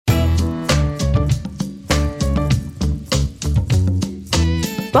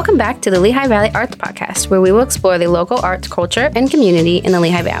Welcome back to the Lehigh Valley Arts Podcast, where we will explore the local arts, culture, and community in the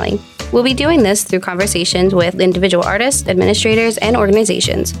Lehigh Valley. We'll be doing this through conversations with individual artists, administrators, and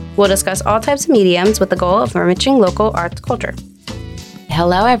organizations. We'll discuss all types of mediums with the goal of enriching local arts culture.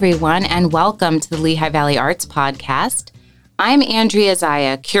 Hello, everyone, and welcome to the Lehigh Valley Arts Podcast. I'm Andrea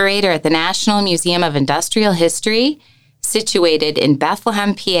Zaya, curator at the National Museum of Industrial History, situated in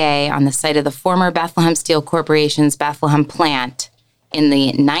Bethlehem, PA, on the site of the former Bethlehem Steel Corporation's Bethlehem plant in the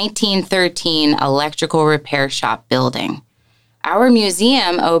 1913 electrical repair shop building. Our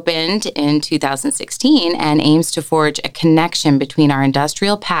museum opened in 2016 and aims to forge a connection between our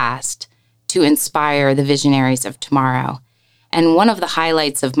industrial past to inspire the visionaries of tomorrow. And one of the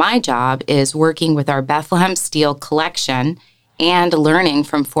highlights of my job is working with our Bethlehem Steel collection and learning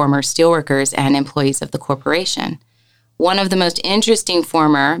from former steelworkers and employees of the corporation. One of the most interesting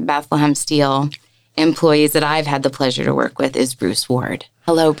former Bethlehem Steel employees that I've had the pleasure to work with is Bruce Ward.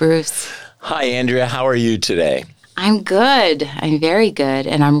 Hello, Bruce. Hi, Andrea. How are you today? I'm good. I'm very good.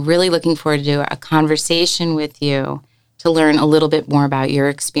 And I'm really looking forward to a conversation with you to learn a little bit more about your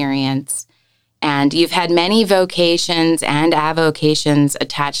experience. And you've had many vocations and avocations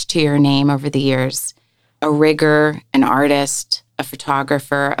attached to your name over the years. A rigger, an artist, a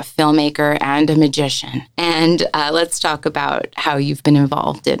photographer, a filmmaker, and a magician. And let's talk about how you've been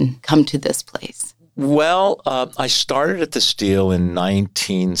involved and come to this place. Well, I started at the Steel in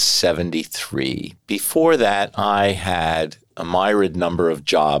 1973. Before that, I had a myriad number of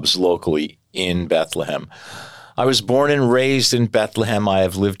jobs locally in Bethlehem. I was born and raised in Bethlehem. I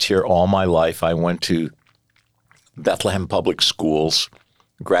have lived here all my life. I went to Bethlehem Public Schools,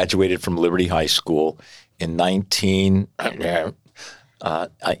 graduated from Liberty High School in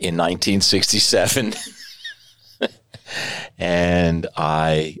 1967. And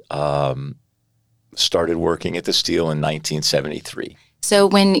I started working at the Steel in 1973. So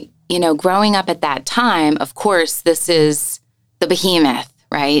when, growing up at that time, of course, this is the behemoth,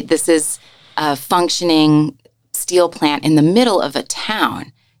 right? This is a functioning steel plant in the middle of a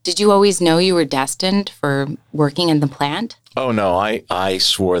town. Did you always know you were destined for working in the plant? Oh, no. I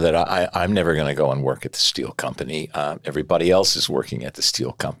swore that I'm never going to go and work at the steel company. Everybody else is working at the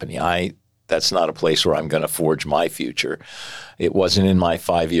steel company. That's not a place where I'm going to forge my future. It wasn't in my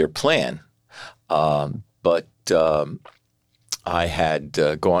 5-year plan. But I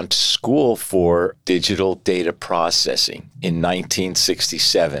had gone to school for digital data processing in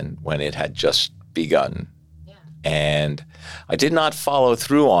 1967 when it had just begun. Yeah. And I did not follow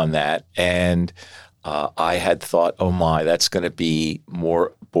through on that. And I had thought, oh my, that's going to be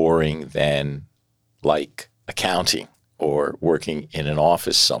more boring than like accounting or working in an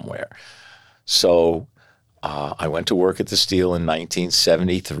office somewhere. So I went to work at the Steel in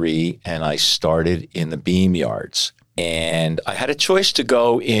 1973, and I started in the beam yards. And I had a choice to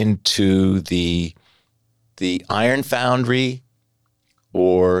go into the iron foundry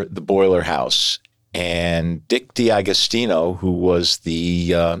or the boiler house. And Dick D'Agostino, who was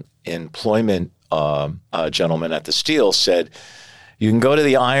the employment gentleman at the Steel, said, you can go to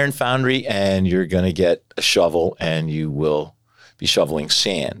the iron foundry and you're going to get a shovel and you will be shoveling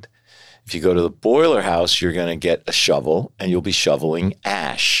sand. If you go to the boiler house, you're going to get a shovel and you'll be shoveling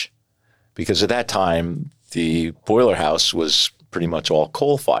ash. Because at that time, the boiler house was pretty much all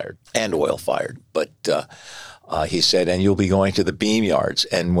coal-fired and oil-fired. But he said, and you'll be going to the beam yards.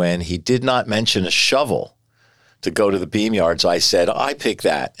 And when he did not mention a shovel to go to the beam yards, I said, I pick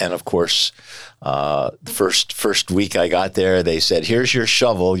that. And of course, the first week I got there, they said, here's your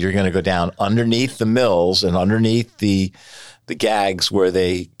shovel. You're going to go down underneath the mills and underneath the gags where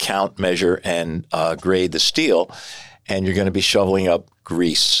they count, measure, and grade the steel, and you're going to be shoveling up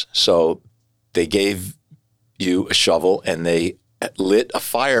grease. So they gave you a shovel, and they lit a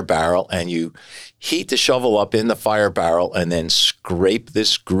fire barrel, and you heat the shovel up in the fire barrel and then scrape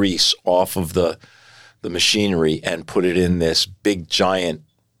this grease off of the machinery and put it in this big giant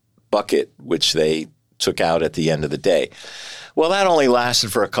bucket, which they took out at the end of the day. Well, that only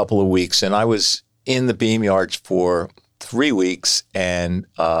lasted for a couple of weeks, and I was in the beam yards for 3 weeks, and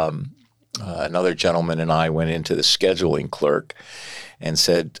another gentleman and I went into the scheduling clerk and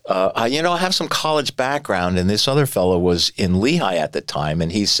said, I have some college background, and this other fellow was in Lehigh at the time,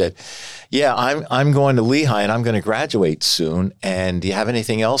 and he said, yeah, I'm going to Lehigh, and I'm going to graduate soon, and do you have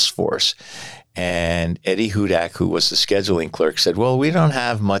anything else for us? And Eddie Hudak, who was the scheduling clerk, said, well, we don't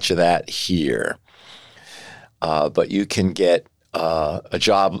have much of that here, but you can get a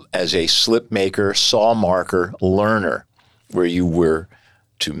job as a slip maker, saw marker, learner, where you were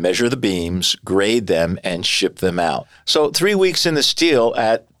to measure the beams, grade them, and ship them out. So 3 weeks in the Steel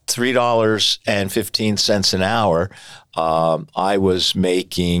at $3.15 an hour, I was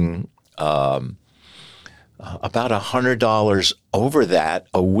making about $100 over that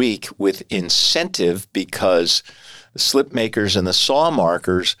a week with incentive, because the slip makers and the saw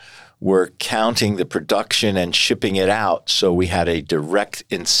markers were counting the production and shipping it out. So we had a direct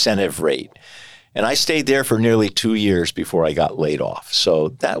incentive rate. And I stayed there for nearly 2 years before I got laid off. So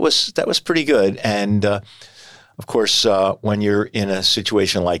that was pretty good. And of course, when you're in a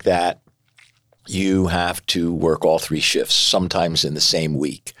situation like that, you have to work all 3 shifts, sometimes in the same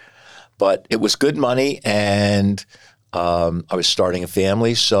week. But it was good money, and I was starting a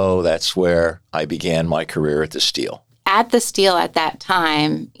family, so that's where I began my career at the Steel. At the Steel at that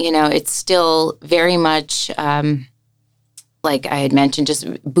time, it's still very much, like I had mentioned, just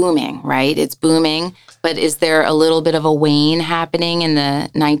booming, right? It's booming. But is there a little bit of a wane happening in the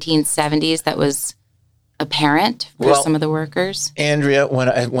 1970s that was apparent for some of the workers? Andrea, when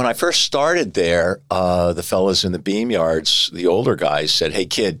I first started there, the fellas in the beam yards, the older guys, said, "Hey,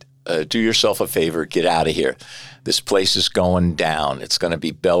 kid, do yourself a favor, get out of here. This place is going down. It's going to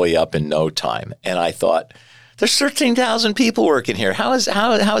be belly up in no time." And I thought, there's 13,000 people working here. How is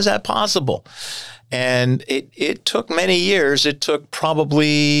that possible? And it took many years. It took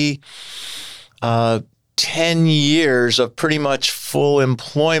probably 10 years of pretty much full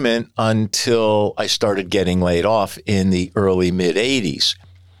employment until I started getting laid off in the early mid-'80s.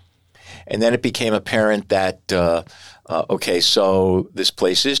 And then it became apparent that, okay, so this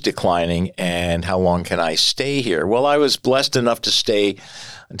place is declining, and how long can I stay here? Well, I was blessed enough to stay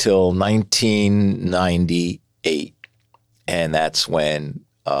until 1998, and that's when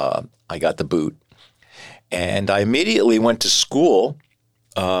I got the boot. And I immediately went to school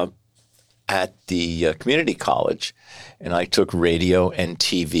at the community college, and I took radio and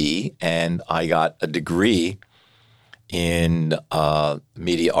TV, and I got a degree in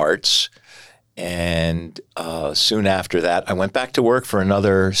media arts. And soon after that, I went back to work for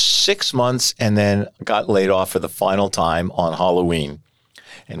another 6 months, and then got laid off for the final time on Halloween.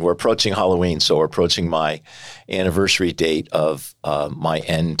 And we're approaching Halloween, so we're approaching my anniversary date of my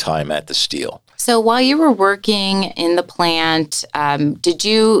end time at the Steel. So while you were working in the plant,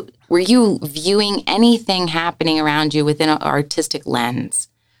 were you viewing anything happening around you within an artistic lens?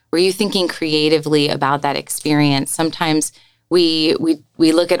 Were you thinking creatively about that experience? Sometimes we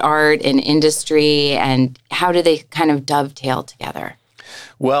look at art and industry, and how do they kind of dovetail together?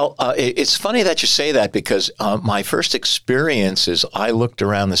 Well, it's funny that you say that, because my first experience is I looked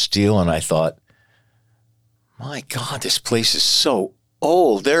around the Steel and I thought, my God, this place is so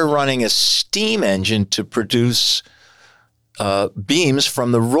old. They're running a steam engine to produce beams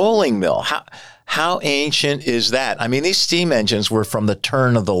from the rolling mill. How ancient is that? I mean, these steam engines were from the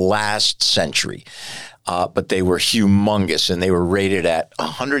turn of the last century, but they were humongous, and they were rated at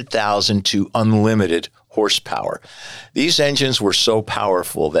 100,000 to unlimited horsepower. These engines were so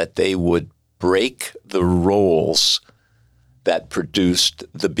powerful that they would break the rolls that produced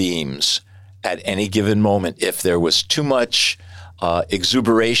the beams at any given moment if there was too much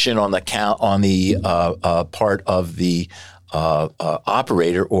exuberation on the part of the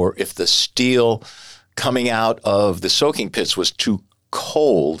operator, or if the steel coming out of the soaking pits was too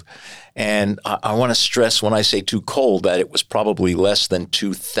cold. And I want to stress, when I say too cold, that it was probably less than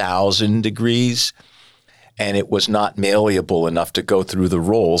 2,000 degrees, and it was not malleable enough to go through the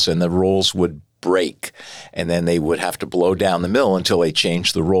rolls, and the rolls would break, and then they would have to blow down the mill until they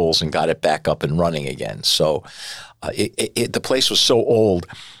changed the rolls and got it back up and running again. So the place was so old,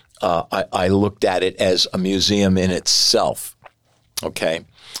 I looked at it as a museum in itself, okay?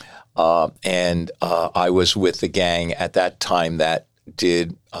 And I was with the gang at that time that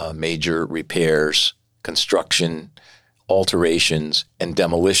did major repairs, construction, alterations, and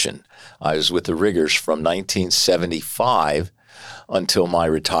demolition. I was with the riggers from 1975 until my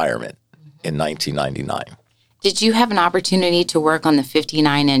retirement in 1999. Did you have an opportunity to work on the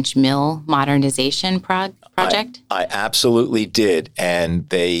 59-inch mill modernization project? I absolutely did, and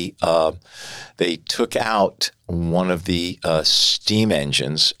they took out one of the steam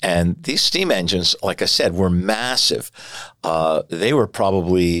engines, and these steam engines, like I said, were massive. They were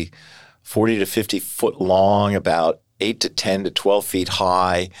probably 40 to 50 foot long, about 8 to 10 to 12 feet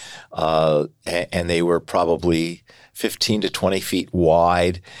high, and they were probably 15 to 20 feet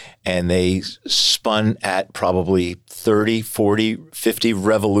wide, and they spun at probably 30, 40, 50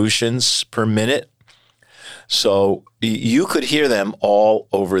 revolutions per minute. So you could hear them all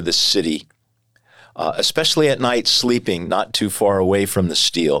over the city, especially at night sleeping not too far away from the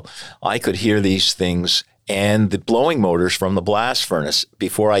Steel. I could hear these things and the blowing motors from the blast furnace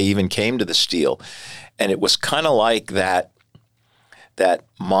before I even came to the Steel. And it was kind of like that that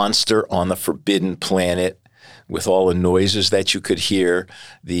monster on the forbidden planet with all the noises that you could hear,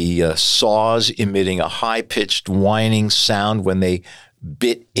 the saws emitting a high-pitched whining sound when they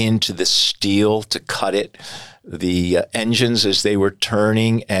bit into the steel to cut it, the engines as they were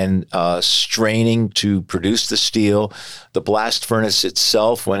turning and straining to produce the steel, the blast furnace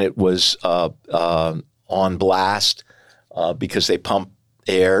itself when it was on blast because they pump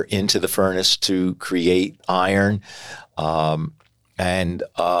air into the furnace to create iron. And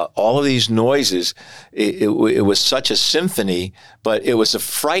all of these noises, it was such a symphony, but it was a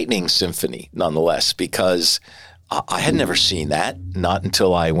frightening symphony nonetheless, because I had never seen that, not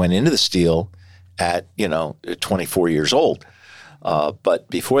until I went into the steel at 24 years old. But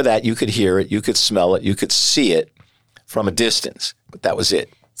before that, you could hear it, you could smell it, you could see it from a distance, but that was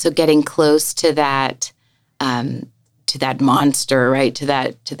it. So getting close to that monster, right? To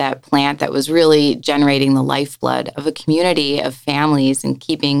that plant that was really generating the lifeblood of a community of families and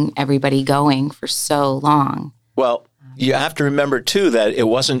keeping everybody going for so long. Well, you have to remember, too, that it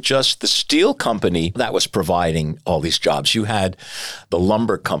wasn't just the steel company that was providing all these jobs. You had the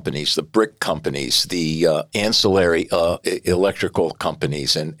lumber companies, the brick companies, the ancillary electrical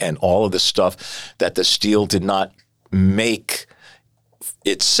companies, and all of the stuff that the steel did not make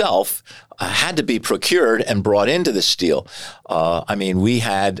itself had to be procured and brought into the steel. We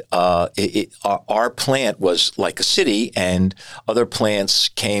had our plant was like a city, and other plants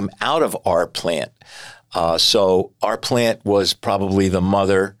came out of our plant. So our plant was probably the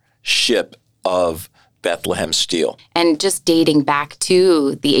mother ship of Bethlehem Steel. And just dating back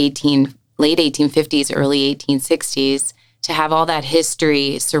to the late 1850s, early 1860s, to have all that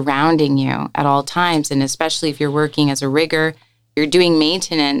history surrounding you at all times, and especially if you're working as a rigger, you're doing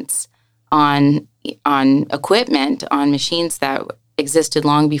maintenance on equipment, on machines that existed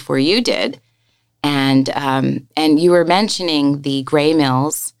long before you did. And you were mentioning the gray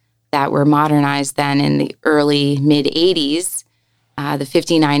mills that were modernized then in the early mid-'80s, the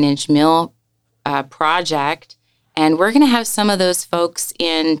 59-inch mill project. And we're going to have some of those folks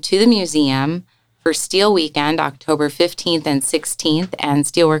into the museum for Steel Weekend, October 15th and 16th, and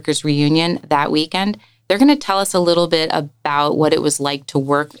Steelworkers Reunion that weekend. They're going to tell us a little bit about what it was like to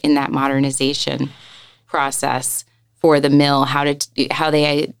work in that modernization process for the mill, how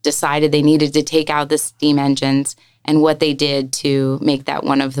they decided they needed to take out the steam engines, and what they did to make that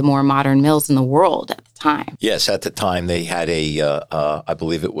one of the more modern mills in the world at the time. Yes, at the time they had I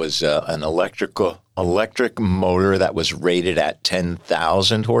believe it was an electric motor that was rated at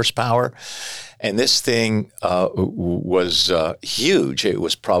 10,000 horsepower. And this thing was huge. It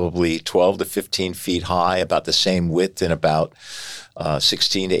was probably 12 to 15 feet high, about the same width, and about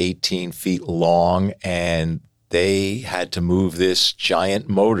 16 to 18 feet long. And they had to move this giant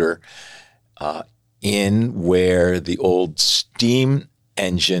motor in where the old steam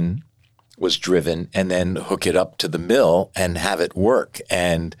engine was driven, and then hook it up to the mill and have it work.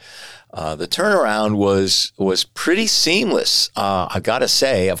 And the turnaround was pretty seamless. I've got to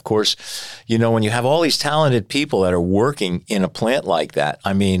say, of course, when you have all these talented people that are working in a plant like that,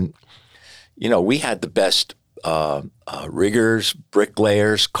 we had the best riggers,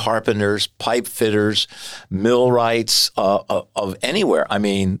 bricklayers, carpenters, pipe fitters, millwrights of anywhere.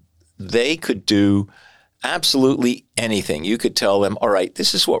 They could do absolutely anything. You could tell them, all right,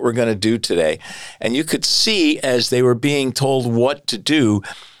 this is what we're going to do today. And you could see as they were being told what to do,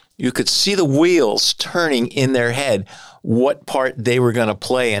 you could see the wheels turning in their head, what part they were going to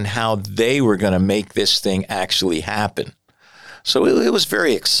play and how they were going to make this thing actually happen. So it was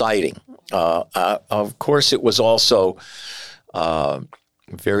very exciting. Of course, it was also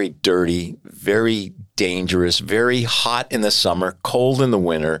very dirty, very dangerous, very hot in the summer, cold in the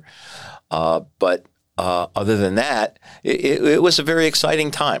winter. But other than that, it was a very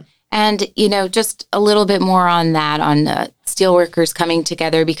exciting time. And, just a little bit more on that, on steelworkers coming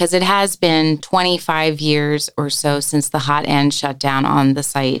together, because it has been 25 years or so since the hot end shut down on the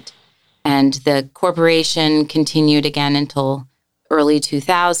site. And the corporation continued again until early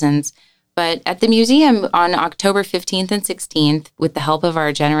 2000s. But at the museum on October 15th and 16th, with the help of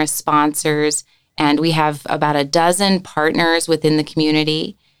our generous sponsors, and we have about a dozen partners within the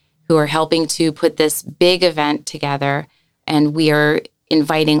community who are helping to put this big event together. And we are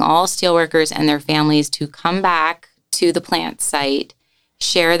inviting all steelworkers and their families to come back to the plant site,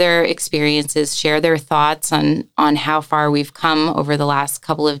 share their experiences, share their thoughts on how far we've come over the last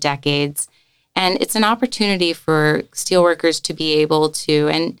couple of decades. And it's an opportunity for steelworkers to be able to,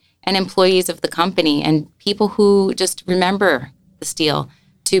 and employees of the company and people who just remember the steel,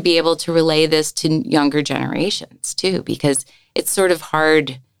 to be able to relay this to younger generations too, because it's sort of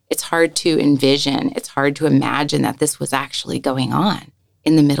hard. it's hard to envision, it's hard to imagine that this was actually going on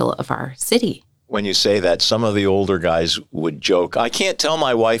in the middle of our city. When you say that, some of the older guys would joke, I can't tell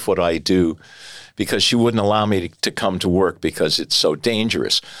my wife what I do because she wouldn't allow me to come to work because it's so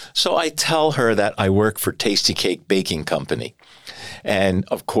dangerous. So I tell her that I work for Tasty Cake Baking Company. And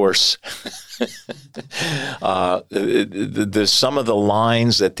of course, some of the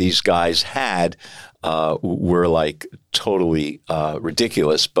lines that these guys had were like totally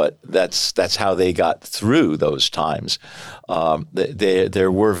ridiculous, but that's how they got through those times.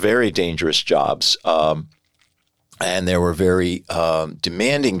 There were very dangerous jobs, and there were very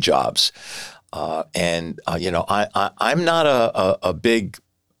demanding jobs. I'm not a big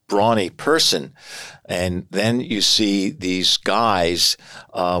brawny person. And then you see these guys,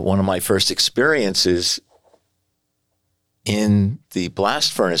 one of my first experiences in the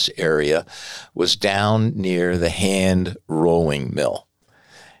blast furnace area was down near the hand rolling mill.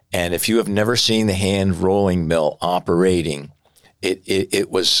 And if you have never seen the hand rolling mill operating,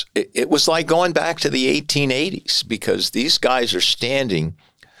 it was like going back to the 1880s, because these guys are standing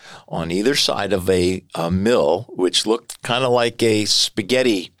on either side of a mill, which looked kind of like a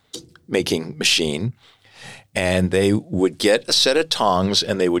spaghetti making machine. And they would get a set of tongs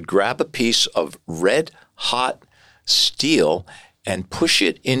and they would grab a piece of red hot steel and push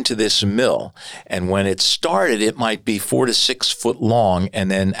it into this mill. And when it started, it might be 4 to 6 foot long. And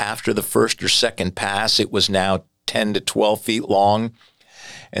then after the first or second pass, it was now 10 to 12 feet long.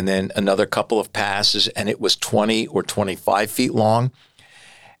 And then another couple of passes, and it was 20 or 25 feet long.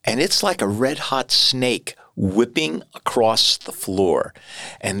 And it's like a red hot snake whipping across the floor.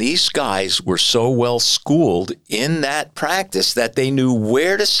 And these guys were so well schooled in that practice that they knew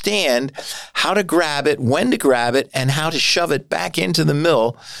where to stand, how to grab it, when to grab it, and how to shove it back into the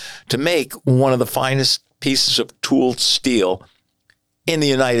mill to make one of the finest pieces of tooled steel in the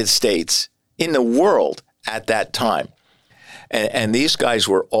United States, in the world at that time. And these guys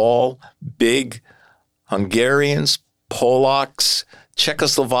were all big Hungarians, Polacks,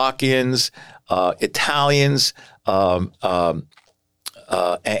 Czechoslovakians, Italians, and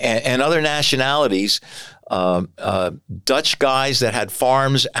other nationalities, Dutch guys that had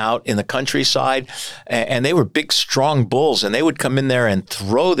farms out in the countryside, and they were big, strong bulls, and they would come in there and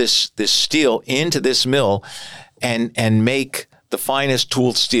throw this steel into this mill and make the finest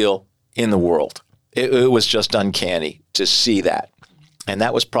tooled steel in the world. It was just uncanny to see that. And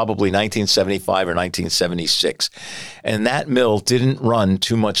that was probably 1975 or 1976. And that mill didn't run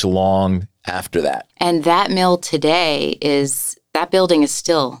too much long after that. And that mill today that building is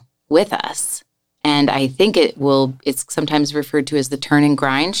still with us. And I think it's sometimes referred to as the Turn and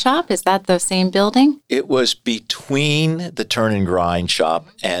Grind Shop. Is that the same building? It was between the Turn and Grind Shop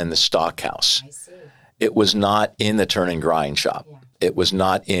and the Stockhouse. I see. It was not in the Turn and Grind Shop. Yeah. It was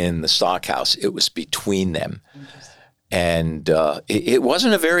not in the Stockhouse. It was between them. And it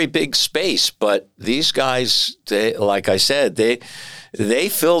wasn't a very big space, but these guys, like I said, they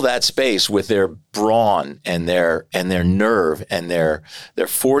fill that space with their brawn and their nerve and their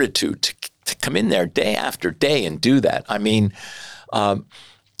fortitude to come in there day after day and do that. I mean,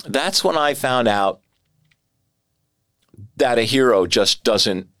 that's when I found out that a hero just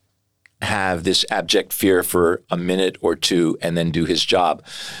doesn't have this abject fear for a minute or two and then do his job.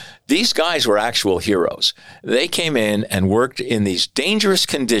 These guys were actual heroes. They came in and worked in these dangerous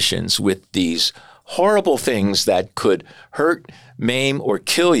conditions with these horrible things that could hurt, maim, or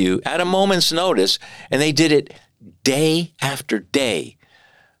kill you at a moment's notice, and they did it day after day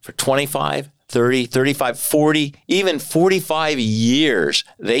for 25, 30, 35, 40, even 45 years.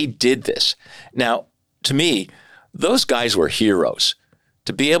 They did this. Now, to me, those guys were heroes.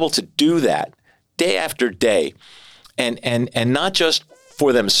 To be able to do that day after day, and not just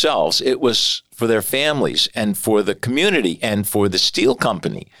for themselves, it was for their families and for the community and for the steel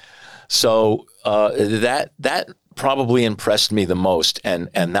company. So that probably impressed me the most, and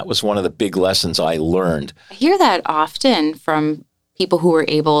that was one of the big lessons I learned. I hear that often from people who were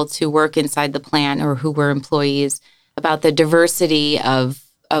able to work inside the plant or who were employees about the diversity of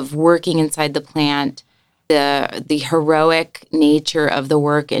working inside the plant, the heroic nature of the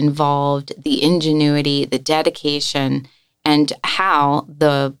work involved, the ingenuity, the dedication, and how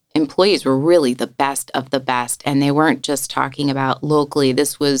the employees were really the best of the best. And they weren't just talking about locally.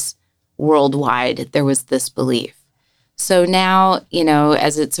 This was worldwide. There was this belief. So now,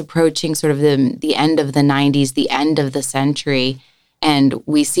 as it's approaching sort of the end of the 90s, the end of the century, and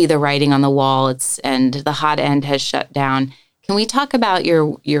we see the writing on the wall, and the hot end has shut down. Can we talk about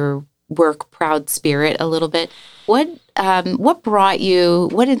your work proud spirit a little bit? What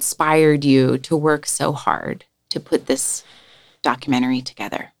inspired you to work so hard to put this documentary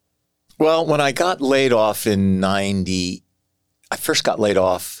together? Well, when I got laid off in I first got laid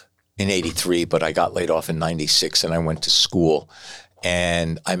off in 83, but I got laid off in 96 and I went to school.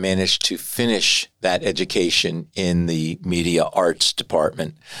 And I managed to finish that education in the media arts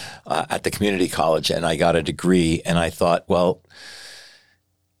department at the community college. And I got a degree. And I thought, well,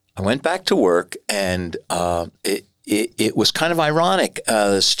 I went back to work and it was kind of ironic.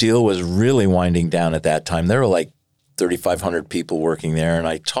 The Steel was really winding down at that time. There were like 3,500 people working there. And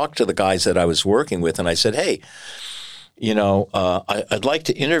I talked to the guys that I was working with and I said, hey, I'd like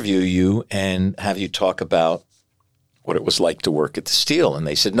to interview you and have you talk about what it was like to work at the Steel. And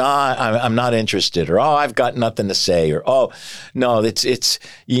they said, I'm not interested, or, I've got nothing to say, or, no,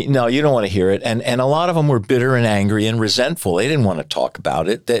 you don't want to hear it. And a lot of them were bitter and angry and resentful. They didn't want to talk about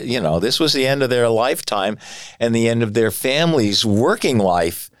it. That, this was the end of their lifetime and the end of their family's working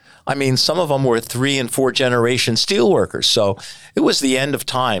life. I mean, some of them were 3 and 4 generation steel workers. So it was the end of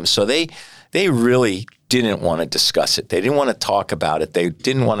time. So they really didn't want to discuss it. They didn't want to talk about it. They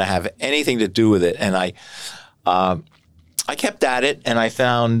didn't want to have anything to do with it. And I kept at it, and I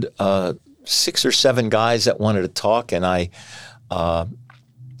found 6 or 7 guys that wanted to talk, and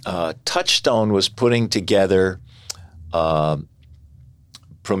Touchstone was putting together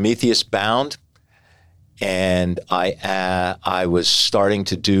Prometheus Bound, and I was starting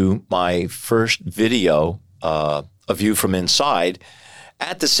to do my first video, A View from Inside,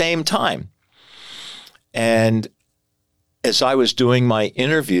 at the same time. And as I was doing my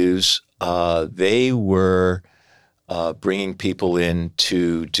interviews, they were bringing people in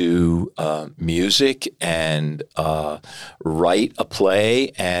to do music and write a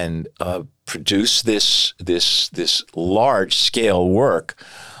play and produce this large scale work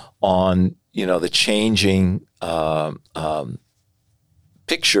on the changing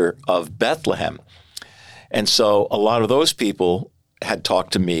picture of Bethlehem. And so a lot of those people had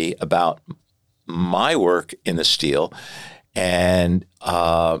talked to me about my work in the Steel, and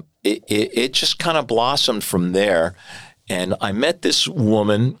it just kind of blossomed from there. And I met this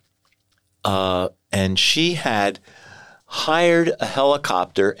woman, and she had hired a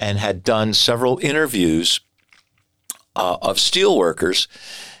helicopter and had done several interviews of steel workers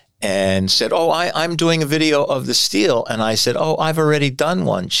and said, I'm doing a video of the Steel. And I said, I've already done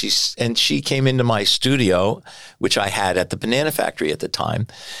one. She came into my studio, which I had at the Banana Factory at the time.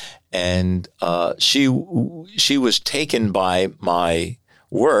 And she was taken by my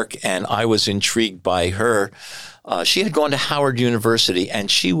work, and I was intrigued by her. She had gone to Howard University,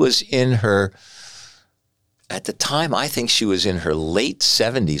 and she was at the time, I think she was in her late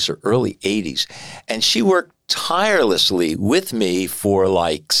 70s or early 80s. And she worked tirelessly with me for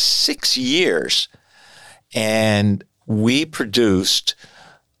like 6 years. And we produced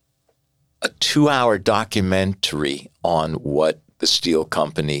a 2-hour documentary on what the Steel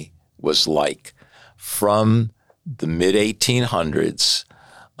Company was like from the mid-1800s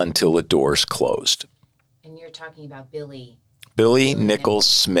until the doors closed. And you're talking about Billy Nichols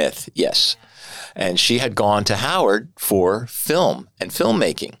Smith, yes. And she had gone to Howard for film and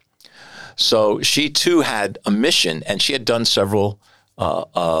filmmaking. So she too had a mission, and she had done several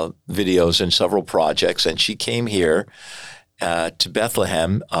videos and several projects, and she came here to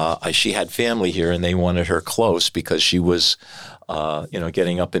Bethlehem. She had family here, and they wanted her close because she was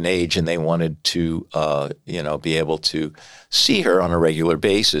getting up in age, and they wanted to, be able to see her on a regular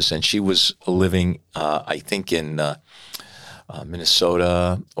basis. And she was living, I think, in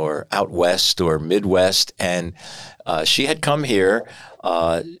Minnesota or out west or Midwest. And she had come here,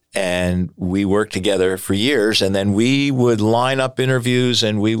 and we worked together for years. And then we would line up interviews,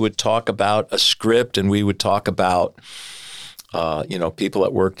 and we would talk about a script, and we would talk about, people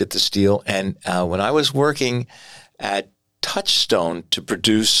that worked at the Steel. And when I was working at Touchstone to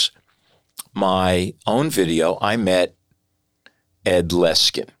produce my own video, I met Ed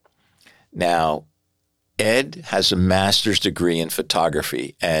Leskin. Now, Ed has a master's degree in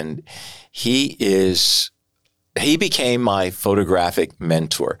photography, and he became my photographic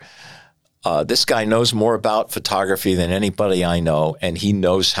mentor. This guy knows more about photography than anybody I know, and he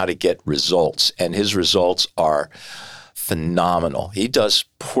knows how to get results, and his results are phenomenal. He does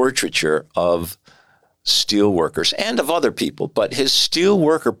portraiture of steel workers and of other people, but his steel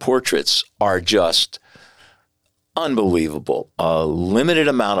worker portraits are just unbelievable. A limited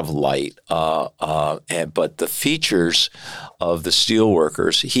amount of light, but the features of the steel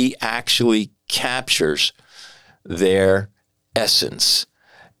workers, he actually captures their essence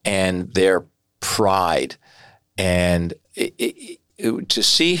and their pride. And to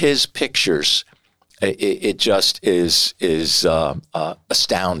see his pictures, it just is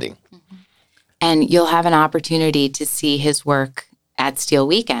astounding. And you'll have an opportunity to see his work at Steel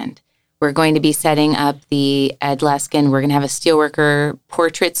Weekend, We're going to be setting up the Ed Leskin. We're going to have a steelworker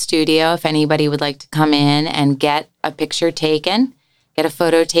portrait studio if anybody would like to come in and get a picture taken, get a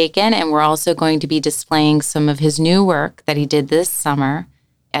photo taken. And we're also going to be displaying some of his new work that he did this summer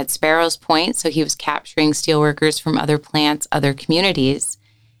at Sparrows Point. So he was capturing steelworkers from other plants, other communities.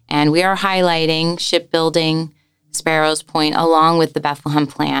 And we are highlighting shipbuilding, Sparrows Point, along with the Bethlehem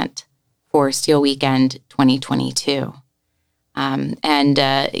plant for Steel Weekend 2022.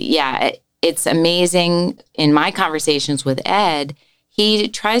 It's amazing. In my conversations with Ed, he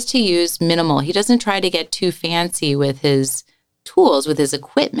tries to use minimal. He doesn't try to get too fancy with his tools, with his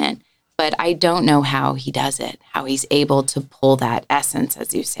equipment, but I don't know how he does it, how he's able to pull that essence,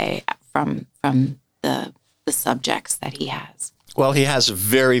 as you say, from the subjects that he has. Well, he has a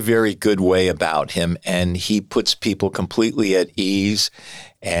very, very good way about him, and he puts people completely at ease.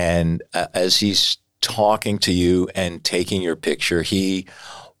 And as he's talking to you and taking your picture, he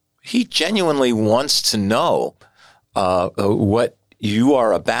genuinely wants to know what you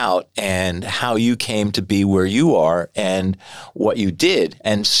are about and how you came to be where you are and what you did.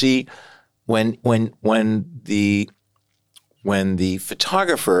 And see, when the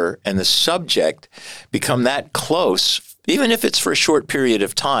photographer and the subject become that close, even if it's for a short period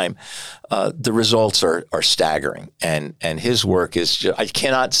of time, the results are staggering. And his work is just, I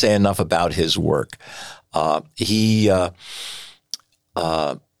cannot say enough about his work.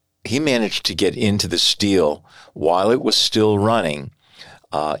 He managed to get into the steel while it was still running.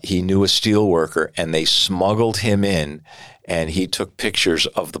 He knew a steel worker, and they smuggled him in, and he took pictures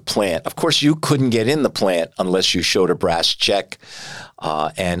of the plant. Of course, you couldn't get in the plant unless you showed a brass check,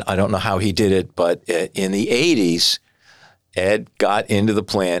 and I don't know how he did it, but in the 80s, Ed got into the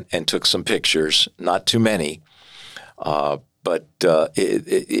plant and took some pictures, not too many, but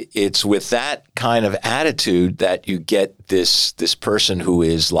it's with that kind of attitude that you get this person who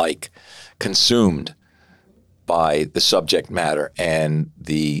is like consumed by the subject matter and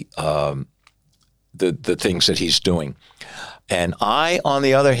the things that he's doing. And I, on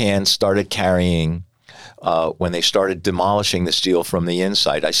the other hand, started carrying, when they started demolishing the steel from the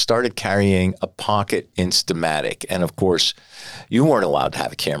inside, I started carrying a pocket Instamatic. And of course, you weren't allowed to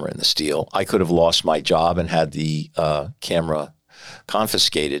have a camera in the steel. I could have lost my job and had the camera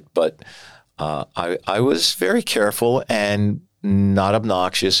confiscated. But I was very careful and not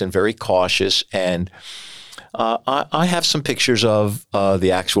obnoxious and very cautious. And I have some pictures of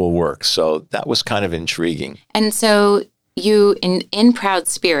the actual work. So that was kind of intriguing. And so you, in Proud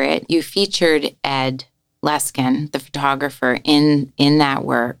Spirit, you featured Ed Leskin, the photographer, in that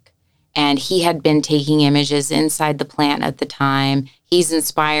work. And he had been taking images inside the plant at the time. He's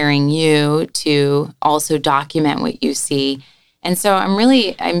inspiring you to also document what you see. And so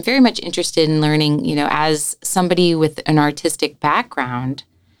I'm very much interested in learning, as somebody with an artistic background,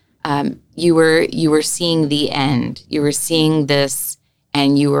 you were seeing the end. You were seeing this,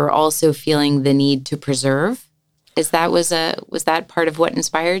 and you were also feeling the need to preserve. Was that part of what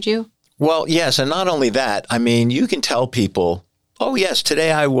inspired you? Well, yes, and not only that. I mean, you can tell people, oh, yes,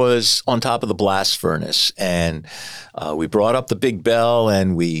 today I was on top of the blast furnace, and we brought up the big bell,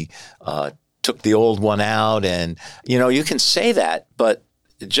 and we took the old one out, and, you can say that, but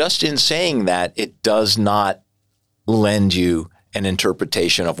just in saying that, it does not lend you an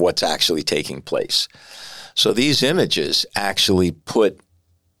interpretation of what's actually taking place. So these images actually put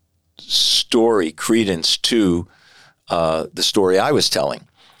credence to the story I was telling.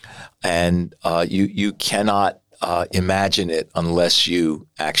 And you cannot imagine it unless you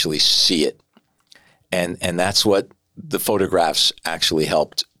actually see it. And that's what the photographs actually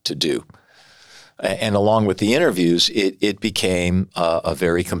helped to do. And along with the interviews, it became a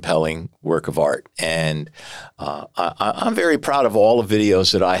very compelling work of art. And I'm very proud of all the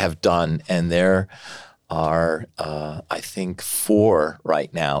videos that I have done. And there are, I think, 4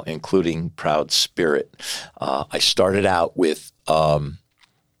 right now, including Proud Spirit. I started out with A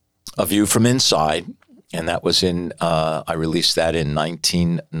View from Inside, and that was I released that in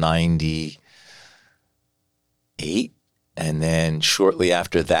 1998. And then shortly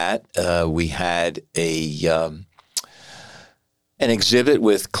after that, we had an exhibit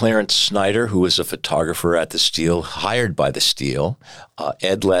with Clarence Snyder, who was a photographer at the Steel, hired by the Steel,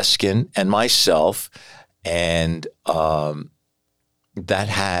 Ed Leskin, and myself. And that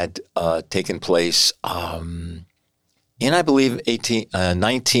had taken place in, I believe,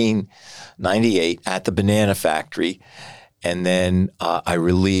 1998 at the Banana Factory. And then I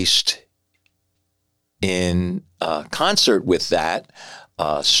released in concert with that,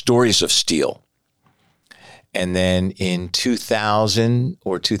 Stories of Steel. And then in 2000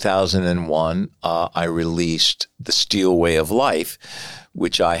 or 2001, I released The Steel Way of Life,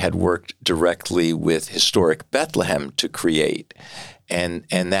 which I had worked directly with Historic Bethlehem to create. And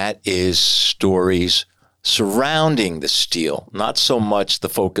that is stories surrounding the steel, not so much the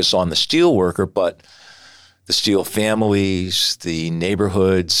focus on the steel worker, but the steel families, the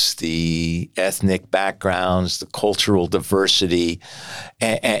neighborhoods, the ethnic backgrounds, the cultural diversity,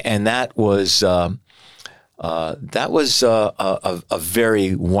 and that was a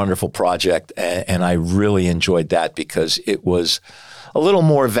very wonderful project, and I really enjoyed that because it was a little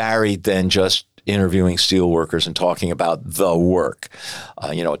more varied than just interviewing steel workers and talking about the work.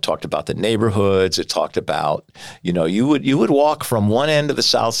 It talked about the neighborhoods. It talked about, you would walk from one end of the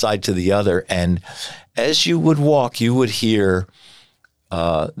South Side to the other, and as you would walk, you would hear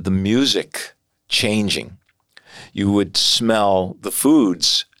the music changing. You would smell the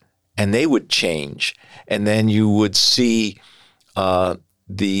foods, and they would change. And then you would see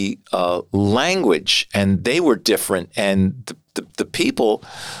the language, and they were different. And the people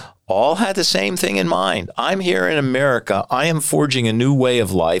all had the same thing in mind. I'm here in America. I am forging a new way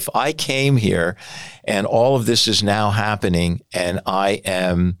of life. I came here, and all of this is now happening, and I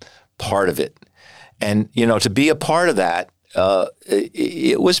am part of it. And, to be a part of that,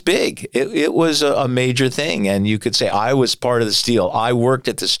 it was big. It was a major thing. And you could say, I was part of the steel. I worked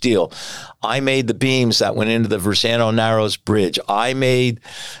at the steel. I made the beams that went into the Versano Narrows Bridge. I made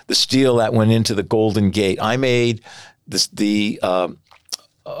the steel that went into the Golden Gate. I made the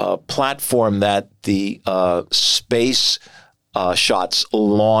platform that the space shots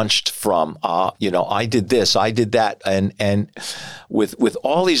launched from. I did this, I did that, and with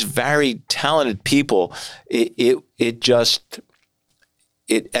all these very talented people, it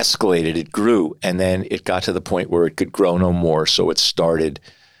escalated, it grew, and then it got to the point where it could grow no more. So it started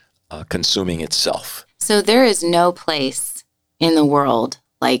consuming itself. So there is no place in the world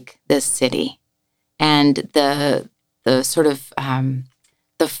like this city, and the sort of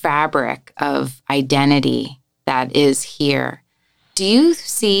the fabric of identity that is here. Do you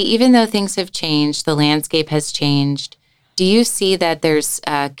see, even though things have changed, the landscape has changed, do you see that there's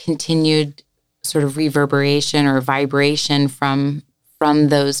a continued sort of reverberation or vibration from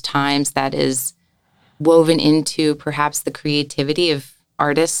those times that is woven into perhaps the creativity of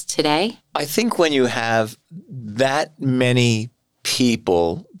artists today? I think when you have that many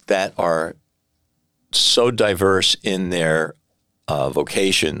people that are so diverse in their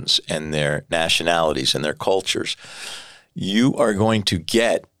vocations and their nationalities and their cultures, you are going to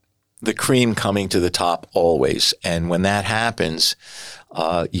get the cream coming to the top always. And when that happens,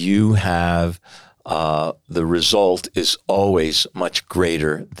 you have the result is always much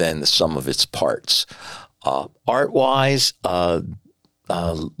greater than the sum of its parts. Art-wise,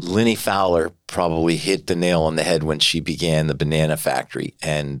 Linnie Fowler probably hit the nail on the head when she began the Banana Factory.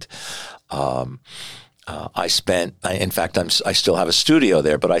 And I still have a studio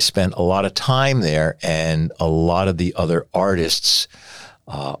there, but I spent a lot of time there, and a lot of the other artists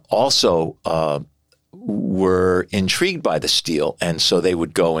also were intrigued by the steel. And so they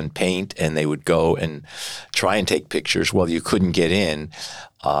would go and paint, and they would go and try and take pictures. Well, you couldn't get in,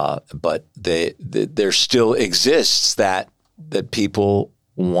 but there still exists that people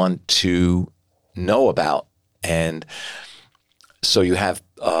want to know about. And so you have,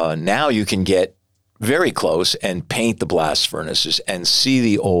 now you can get very close and paint the blast furnaces and see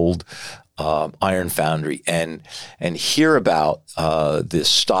the old iron foundry and hear about this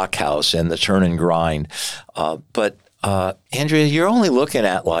stockhouse and the turn and grind. But Andrea, you're only looking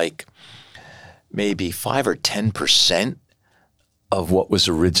at like maybe 5 or 10% of what was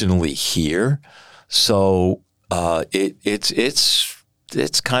originally here. So it's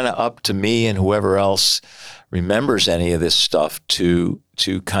kind of up to me and whoever else remembers any of this stuff to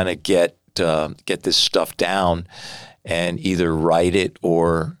kind of get this stuff down and either write it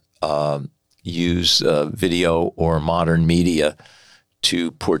or use video or modern media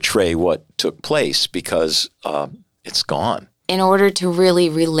to portray what took place, because it's gone. In order to really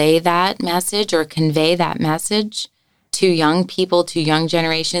relay that message or convey that message to young people, to young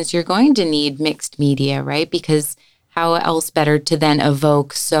generations, you're going to need mixed media, right? Because how else better to then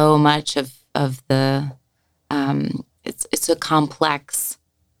evoke so much of the it's a complex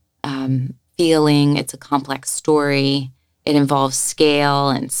feeling. It's a complex story. It involves scale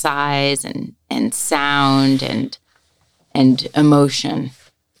and size and sound and emotion.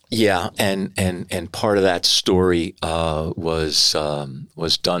 Yeah, and part of that story was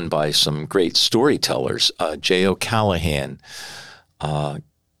done by some great storytellers. Jay O'Callahan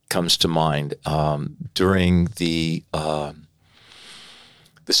comes to mind during the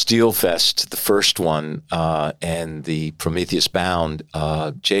Steel Fest, the first one, and the Prometheus Bound.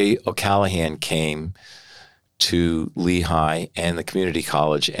 Jay O'Callahan came to Lehigh and the community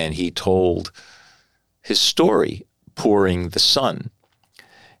college, and he told his story, Pouring the Sun.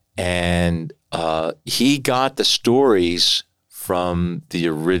 And he got the stories from the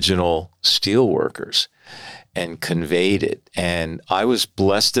original steelworkers and conveyed it. And I was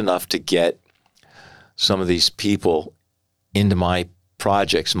blessed enough to get some of these people into my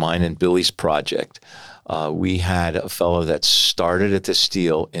projects, mine and Billy's project. We had a fellow that started at the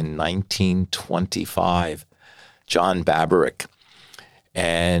steel in 1925, John Baberick,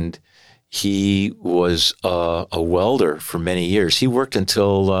 and he was a welder for many years. He worked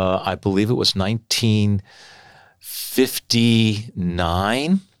until I believe it was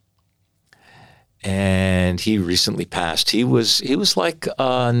 1959, and he recently passed. He was like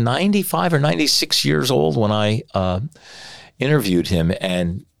 95 or 96 years old when I interviewed him,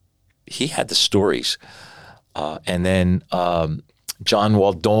 and he had the stories. And then John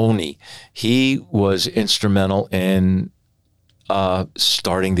Waldoni, he was instrumental in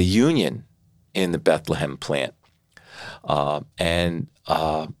starting the union in the Bethlehem plant. And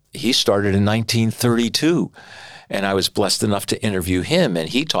he started in 1932. And I was blessed enough to interview him, and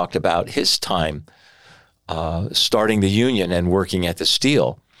he talked about his time starting the union and working at the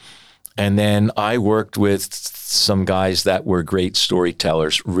steel. And then I worked with some guys that were great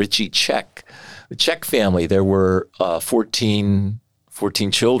storytellers. Richie Check, the Check family, there were 14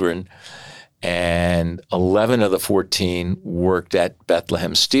 children, and 11 of the 14 worked at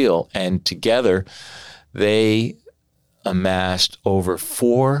Bethlehem Steel. And together, they amassed over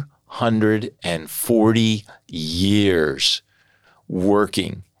 440 years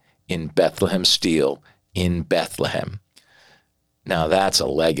working in Bethlehem Steel in Bethlehem. Now, that's a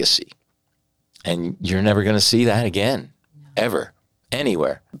legacy. And you're never going to see that again, ever,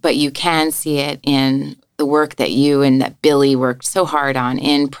 anywhere. But you can see it in the work that you and that Billy worked so hard on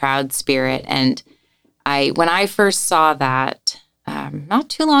in Proud Spirit. And when I first saw that, not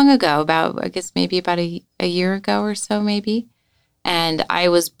too long ago, maybe about a year ago or so, maybe, and I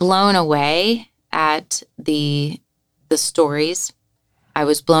was blown away at the stories. I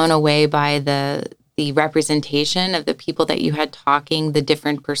was blown away by the representation of the people that you had talking, the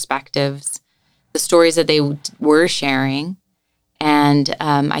different perspectives, the stories that they were sharing. And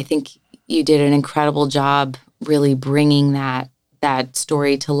I think you did an incredible job really bringing that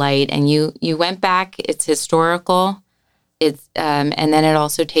story to light. And you went back, it's historical, and then it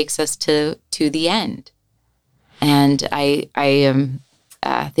also takes us to the end. And I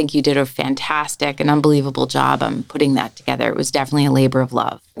think you did a fantastic and unbelievable job on putting that together. It was definitely a labor of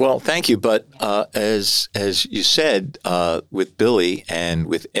love. Well, thank you. But as you said, with Billy and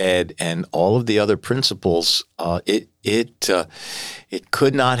with Ed and all of the other principals, it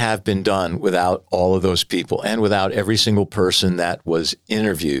could not have been done without all of those people and without every single person that was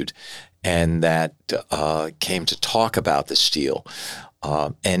interviewed and that came to talk about the steel.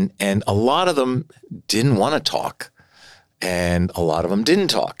 And a lot of them didn't want to talk. And a lot of them didn't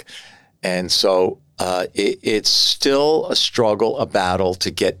talk. And so it's still a struggle, a battle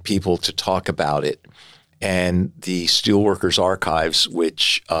to get people to talk about it. And the Steelworkers Archives,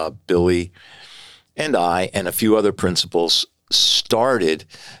 which Billy and I and a few other principals started,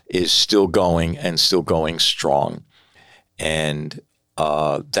 is still going and still going strong. And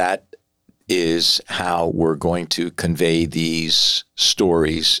that is how we're going to convey these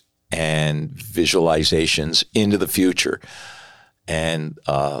stories and visualizations into the future. And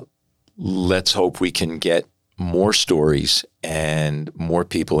let's hope we can get more stories and more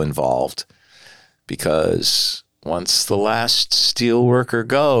people involved, because once the last steelworker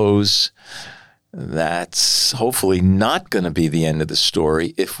goes, that's hopefully not going to be the end of the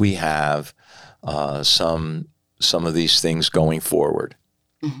story if we have some of these things going forward.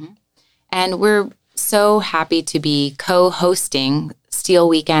 Mm-hmm. And we're so happy to be co-hosting Steel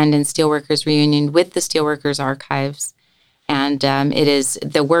Weekend and Steelworkers Reunion with the Steelworkers Archives. And it is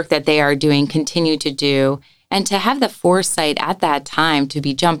the work that they are doing, continue to do, and to have the foresight at that time to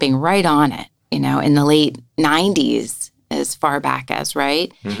be jumping right on it, in the late 90s, as far back as,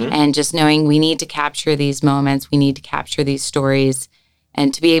 right? Mm-hmm. And just knowing we need to capture these moments, we need to capture these stories,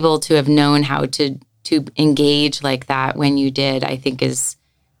 and to be able to have known how to engage like that when you did, I think it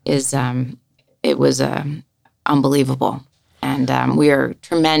was unbelievable. And we are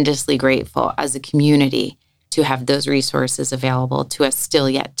tremendously grateful as a community to have those resources available to us still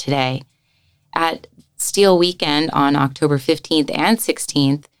yet today. At Steel Weekend on October 15th and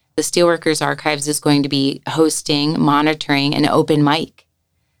 16th, the Steelworkers Archives is going to be hosting, monitoring an open mic.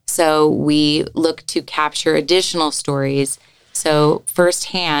 So we look to capture additional stories. So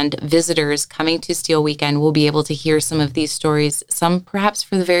firsthand, visitors coming to Steel Weekend will be able to hear some of these stories, some perhaps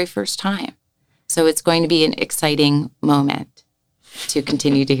for the very first time. So it's going to be an exciting moment to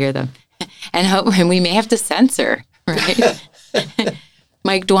continue to hear them. And we may have to censor, right?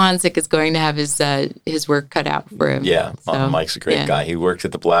 Mike Dwanzik is going to have his work cut out for him. Yeah, Mike's a great guy. He worked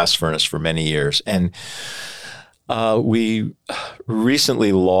at the blast furnace for many years. And we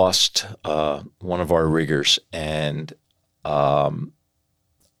recently lost one of our riggers, and I'm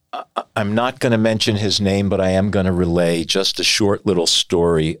not going to mention his name, but I am going to relay just a short little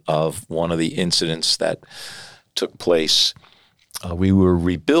story of one of the incidents that took place. We were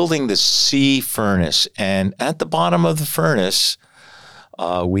rebuilding the C furnace, and at the bottom of the furnace,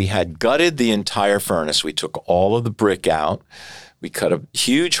 we had gutted the entire furnace. We took all of the brick out. We cut a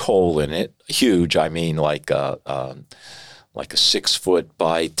huge hole in it. Huge, I mean like a 6-foot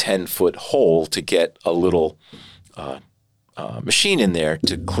by 10-foot hole to get a little machine in there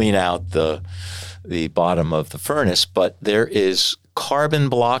to clean out the bottom of the furnace. But there is carbon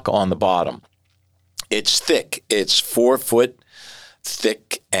block on the bottom. It's thick. It's 4 foot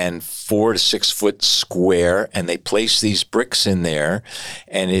thick and 4 to 6 foot square, and they place these bricks in there,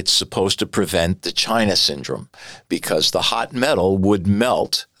 and it's supposed to prevent the China syndrome because the hot metal would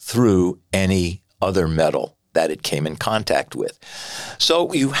melt through any other metal that it came in contact with.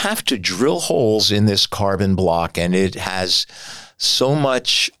 So you have to drill holes in this carbon block, and it has so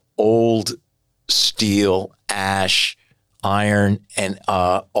much old steel, ash, iron, and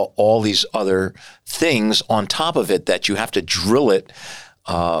all these other things on top of it that you have to drill it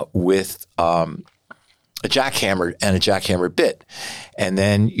with a jackhammer and a jackhammer bit. And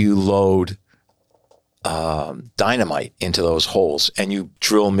then you load dynamite into those holes, and you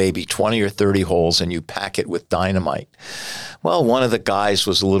drill maybe 20 or 30 holes, and you pack it with dynamite. Well, one of the guys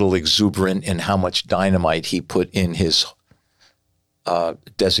was a little exuberant in how much dynamite he put in his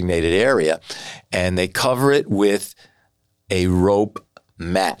designated area, and they cover it with a rope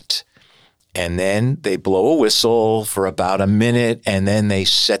mat. And then they blow a whistle for about a minute, and then they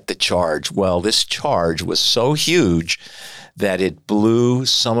set the charge. Well, this charge was so huge that it blew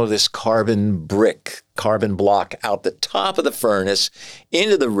some of this carbon block out the top of the furnace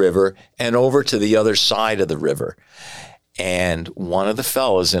into the river and over to the other side of the river. And one of the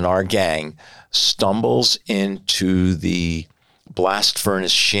fellows in our gang stumbles into the blast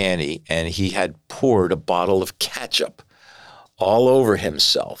furnace shanty, and he had poured a bottle of ketchup all over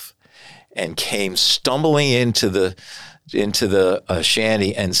himself and came stumbling into the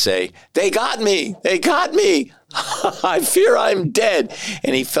shanty and say, "They got me! They got me! I fear I'm dead."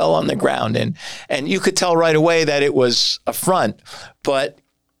 And he fell on the ground. And you could tell right away that it was a front, but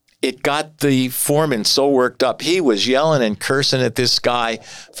it got the foreman so worked up. He was yelling and cursing at this guy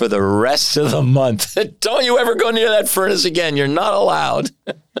for the rest of the month. "Don't you ever go near that furnace again. You're not allowed."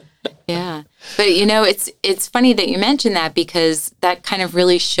 Yeah. But, it's funny that you mentioned that, because that kind of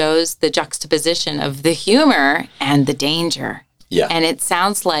really shows the juxtaposition of the humor and the danger. Yeah. And it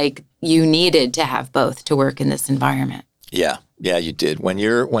sounds like you needed to have both to work in this environment. Yeah. Yeah, you did. When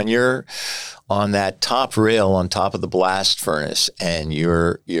you're on that top rail on top of the blast furnace, and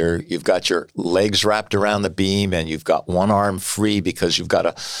you've got your legs wrapped around the beam, and you've got one arm free because you've got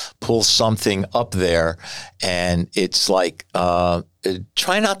to pull something up there, and it's like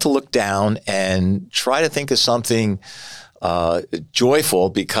try not to look down and try to think of something joyful,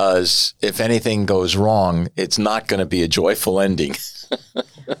 because if anything goes wrong, it's not going to be a joyful ending.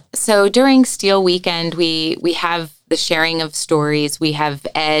 So during Steel Weekend, we have the sharing of stories. We have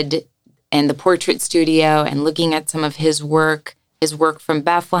Ed and the portrait studio, and looking at some of his work from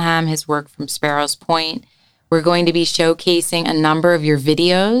Bethlehem, his work from Sparrows Point. We're going to be showcasing a number of your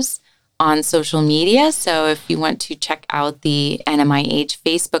videos on social media. So if you want to check out the NMIH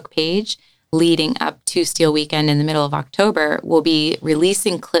Facebook page leading up to Steel Weekend in the middle of October, we'll be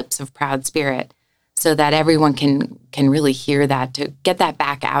releasing clips of Proud Spirit so that everyone can really hear that, to get that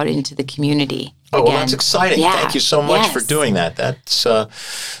back out into the community. Oh, well, that's exciting. Yeah. Thank you so much for doing that. That's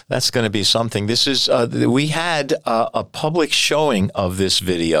going to be something. This is we had a public showing of this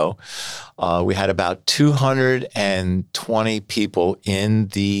video. We had about 220 people in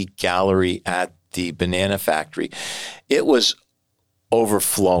the gallery at the Banana Factory. It was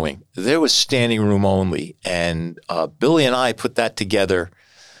overflowing. There was standing room only. And Billy and I put that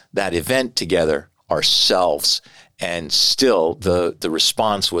event together ourselves. And still, the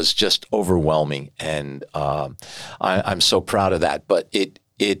response was just overwhelming, and I'm so proud of that. But it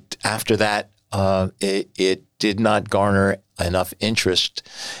after that, it did not garner enough interest,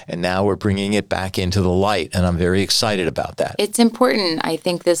 and now we're bringing it back into the light, and I'm very excited about that. It's important. I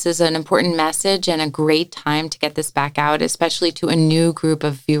think this is an important message and a great time to get this back out, especially to a new group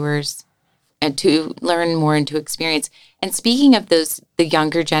of viewers. and to learn more and to experience. And speaking of the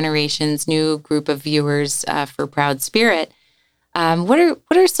younger generations, new group of viewers for Proud Spirit, what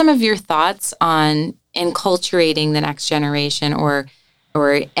are some of your thoughts on enculturating the next generation or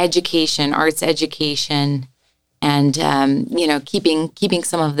education, arts education, and keeping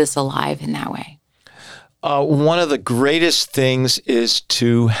some of this alive in that way? One of the greatest things is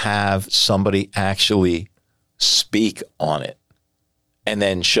to have somebody actually speak on it and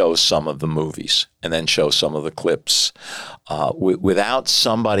then show some of the movies and then show some of the clips. Without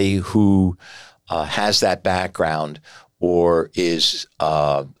somebody who has that background or is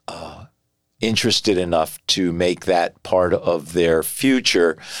interested enough to make that part of their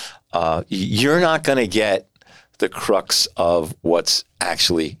future, you're not going to get the crux of what's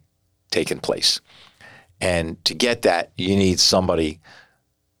actually taken place. And to get that, you need somebody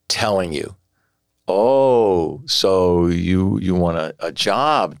telling you, oh, so you want a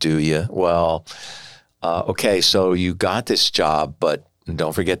job, do you? Well, okay, so you got this job, but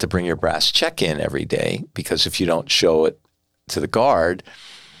don't forget to bring your brass check in every day, because if you don't show it to the guard,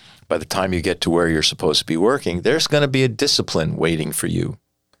 by the time you get to where you're supposed to be working, there's going to be a discipline waiting for you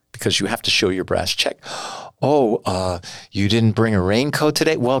because you have to show your brass check. Oh, you didn't bring a raincoat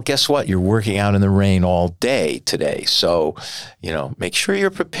today? Well, guess what? You're working out in the rain all day today. So, make sure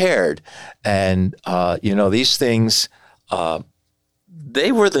you're prepared. And, these things,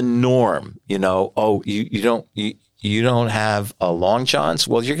 they were the norm, Oh, you don't have long johns?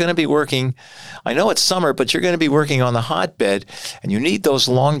 Well, you're going to be working, I know it's summer, but you're going to be working on the hotbed, and you need those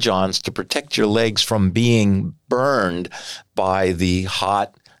long johns to protect your legs from being burned by the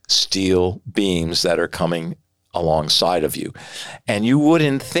hot steel beams that are coming alongside of you. And you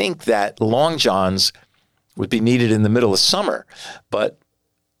wouldn't think that long johns would be needed in the middle of summer, but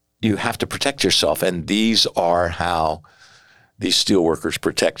you have to protect yourself. And these are how these steel workers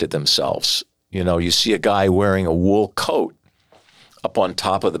protected themselves. You see a guy wearing a wool coat up on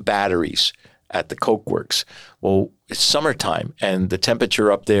top of the batteries at the coke works. Well, it's summertime and the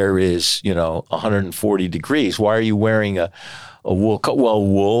temperature up there is, 140 degrees. Why are you wearing a wool coat? Well,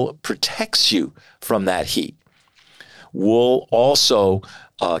 wool protects you from that heat. Wool also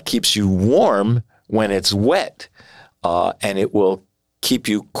keeps you warm when it's wet, and it will keep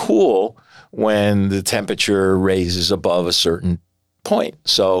you cool when the temperature raises above a certain point.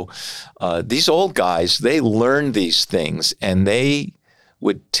 So these old guys, they learned these things, and they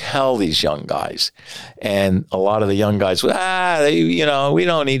would tell these young guys. And a lot of the young guys would, we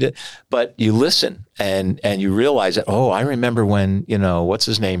don't need it. But you listen and you realize that, oh, I remember when, what's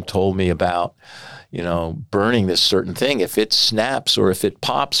his name told me about, burning this certain thing. If it snaps or if it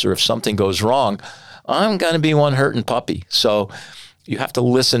pops or if something goes wrong, I'm going to be one hurting puppy. So you have to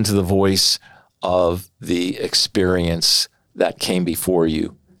listen to the voice of the experience that came before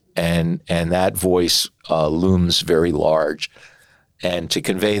you. And that voice looms very large. And to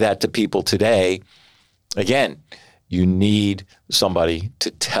convey that to people today, again, you need somebody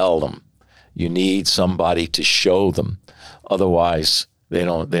to tell them. You need somebody to show them. Otherwise, they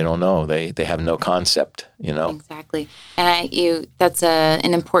don't know. They have no concept, Exactly. And that's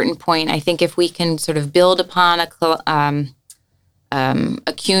an important point. I think if we can sort of build upon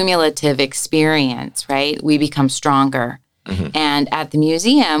a cumulative experience, right, we become stronger. Mm-hmm. And at the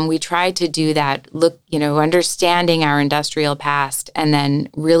museum, we try to do that, understanding our industrial past and then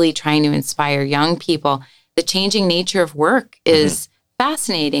really trying to inspire young people. The changing nature of work is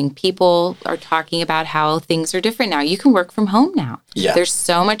fascinating. People are talking about how things are different now. You can work from home now. Yeah. There's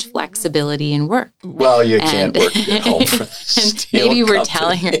so much flexibility in work. Well, you can't work at home for steel maybe company. We're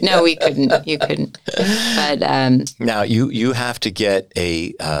telling her, no, we couldn't. You couldn't. But now you have to get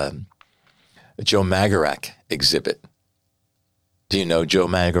a Joe Magarac exhibit. Do you know Joe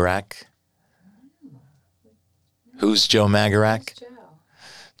Magarac? Who's Joe Magarac?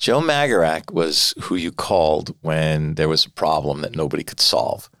 Joe Magarac was who you called when there was a problem that nobody could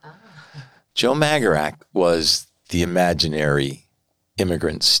solve. Joe Magarac was the imaginary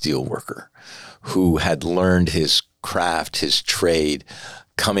immigrant steelworker who had learned his craft, his trade,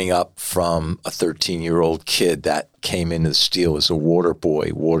 coming up from a 13-year-old kid that came into the steel as a water boy,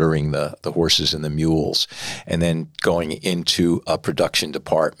 watering the horses and the mules, and then going into a production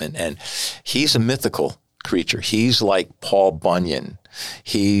department. And he's a mythical creature. He's like Paul Bunyan.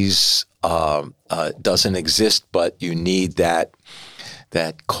 He's doesn't exist, but you need that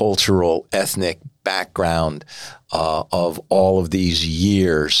cultural, ethnic background of all of these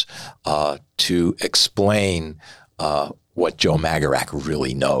years to explain what Joe Magarac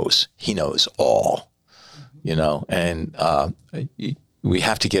really knows. He knows all, and we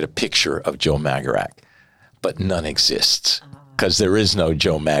have to get a picture of Joe Magarac, but none exists because there is no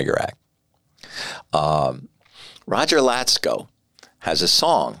Joe Magarac. Roger Latsko has a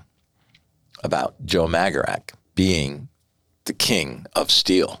song about Joe Magarac being the king of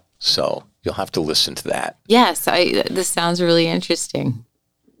steel. So you'll have to listen to that. Yes, this sounds really interesting.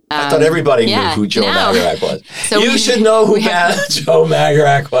 I thought everybody knew who Joe Magarac was. So you should know who Joe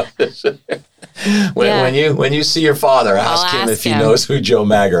Magarac was. When you see your father, ask him if he knows who Joe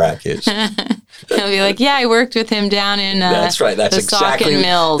Magarac is. He'll be like, "Yeah, I worked with him down in that's right. That's exactly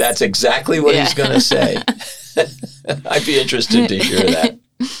Mills." That's exactly what he's going to say. I'd be interested to hear that.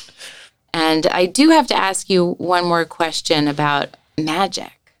 And I do have to ask you one more question about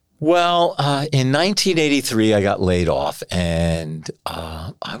magic. Well, in 1983, I got laid off, and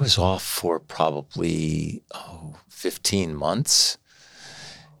I was off for probably 15 months.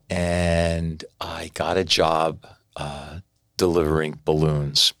 And I got a job delivering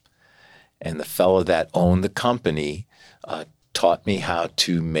balloons. And the fellow that owned the company taught me how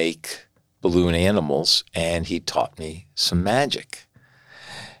to make balloon animals, and he taught me some magic.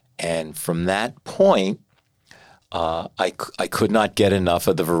 And from that point, I could not get enough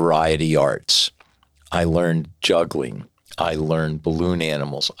of the variety arts. I learned juggling. I learned balloon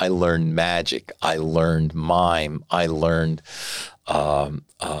animals. I learned magic. I learned mime. I learned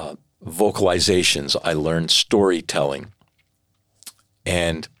vocalizations. I learned storytelling.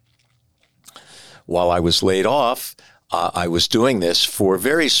 And while I was laid off, I was doing this for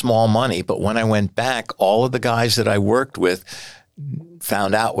very small money. But when I went back, all of the guys that I worked with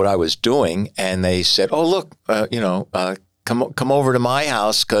found out what I was doing, and they said, "Oh, look, come over to my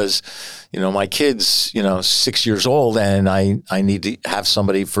house because, my kid's, 6 years old, and I need to have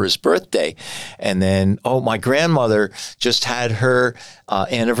somebody for his birthday." And then, my grandmother just had her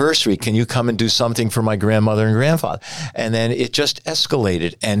anniversary. Can you come and do something for my grandmother and grandfather? And then it just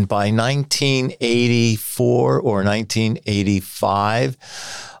escalated. And by 1984 or 1985,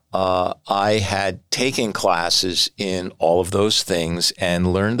 I had taken classes in all of those things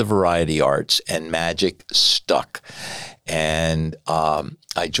and learned the variety arts, and magic stuck. And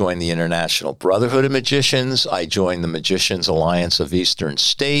I joined the International Brotherhood of Magicians. I joined the Magicians Alliance of Eastern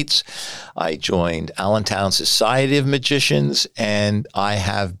States. I joined Allentown Society of Magicians, and I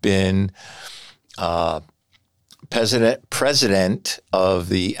have been president of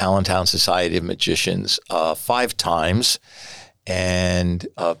the Allentown Society of Magicians 5 times. And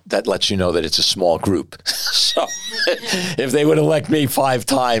that lets you know that it's a small group. So if they would elect me 5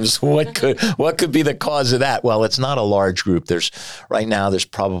 times, what could be the cause of that? Well, it's not a large group. Right now there's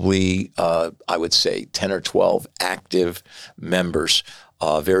probably, I would say, 10 or 12 active members.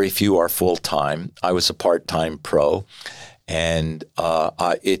 Very few are full-time. I was a part-time pro. And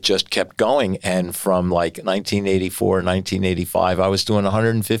it just kept going. And from like 1984, 1985, I was doing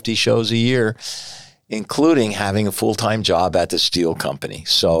 150 shows a year, including having a full-time job at the steel company.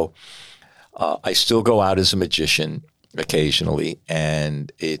 So I still go out as a magician occasionally,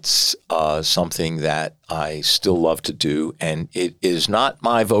 and it's something that I still love to do. And it is not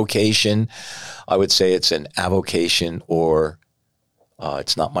my vocation. I would say it's an avocation, or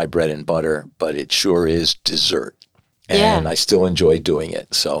it's not my bread and butter, but it sure is dessert. And I still enjoy doing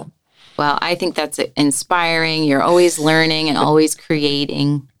it. So, well, I think that's inspiring. You're always learning and always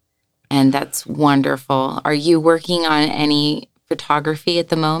creating. And that's wonderful. Are you working on any photography at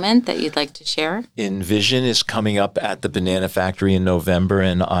the moment that you'd like to share? Envision is coming up at the Banana Factory in November,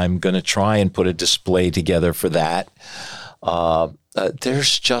 and I'm going to try and put a display together for that.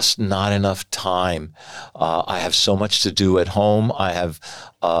 There's just not enough time. I have so much to do at home. I have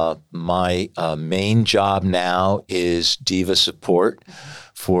my main job now is diva support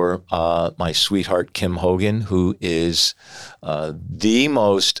for my sweetheart, Kim Hogan, who is the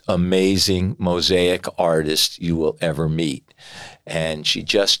most amazing mosaic artist you will ever meet. And she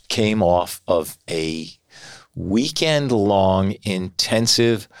just came off of a weekend-long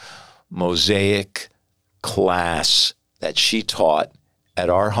intensive mosaic class that she taught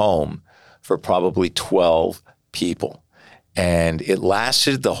at our home for probably 12 people. And it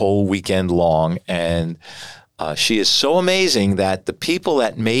lasted the whole weekend long. And she is so amazing that the people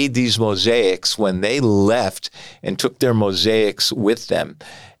that made these mosaics, when they left and took their mosaics with them,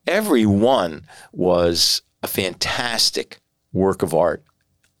 every one was a fantastic work of art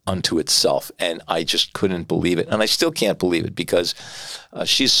unto itself. And I just couldn't believe it. And I still can't believe it because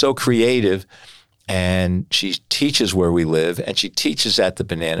she's so creative. And she teaches where we live, and she teaches at the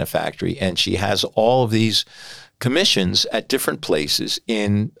Banana Factory, and she has all of these commissions at different places.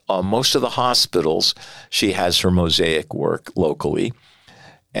 In most of the hospitals, she has her mosaic work locally,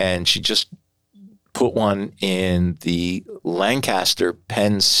 and she just put one in the Lancaster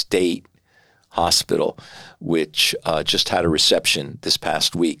Penn State Hospital, which just had a reception this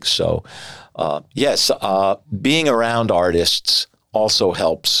past week. So, yes, being around artists also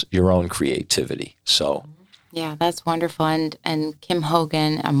helps your own creativity. So, yeah, that's wonderful. And Kim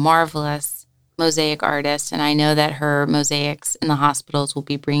Hogan, a marvelous mosaic artist, and I know that her mosaics in the hospitals will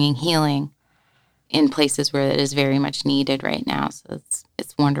be bringing healing in places where it is very much needed right now. So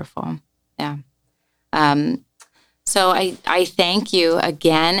it's wonderful. Yeah. So I thank you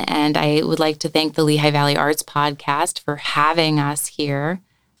again, and I would like to thank the Lehigh Valley Arts Podcast for having us here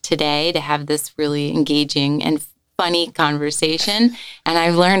today to have this really engaging and funny conversation. And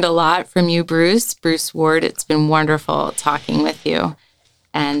I've learned a lot from you, Bruce Ward. It's been wonderful talking with you.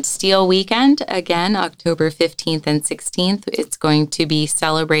 And Steel Weekend, again, October 15th and 16th, it's going to be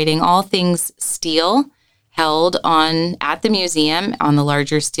celebrating all things steel, held at the museum on the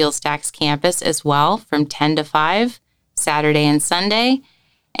larger Steel Stacks campus as well, from 10 to 5, Saturday and Sunday.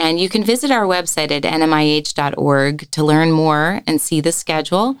 And you can visit our website at nmih.org to learn more and see the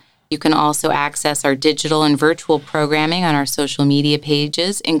schedule. You can also access our digital and virtual programming on our social media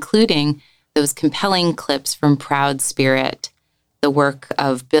pages, including those compelling clips from Proud Spirit, the work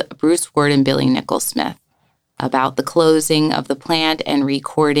of Bruce Ward and Billy Nicholsmith, about the closing of the plant and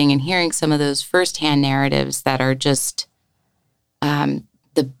recording and hearing some of those firsthand narratives that are just the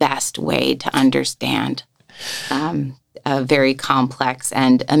best way to understand a very complex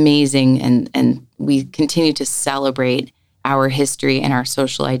and amazing, and we continue to celebrate our history and our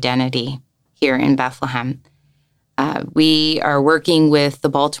social identity here in Bethlehem. We are working with the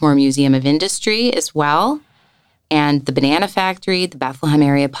Baltimore Museum of Industry as well, and the Banana Factory, the Bethlehem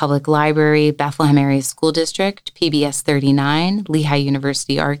Area Public Library, Bethlehem Area School District, PBS 39, Lehigh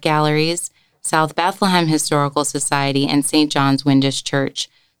University Art Galleries, South Bethlehem Historical Society, and St. John's Windisch Church.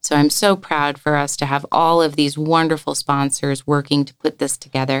 So I'm so proud for us to have all of these wonderful sponsors working to put this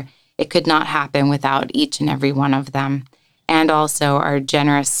together. It could not happen without each and every one of them. And also our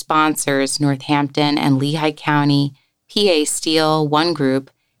generous sponsors, Northampton and Lehigh County, PA Steel, One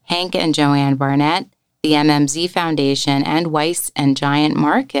Group, Hank and Joanne Barnett, the MMZ Foundation, and Weiss and Giant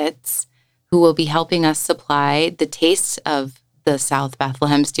Markets, who will be helping us supply the tastes of the South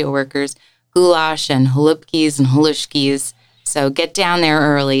Bethlehem steelworkers, goulash and halupkis and halushkis. So get down there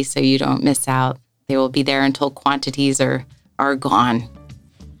early so you don't miss out. They will be there until quantities are gone.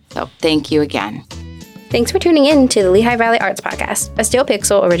 So thank you again. Thanks for tuning in to the Lehigh Valley Arts Podcast, a Steel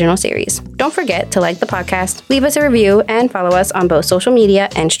Pixel original series. Don't forget to like the podcast, leave us a review, and follow us on both social media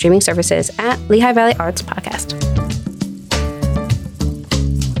and streaming services at Lehigh Valley Arts Podcast.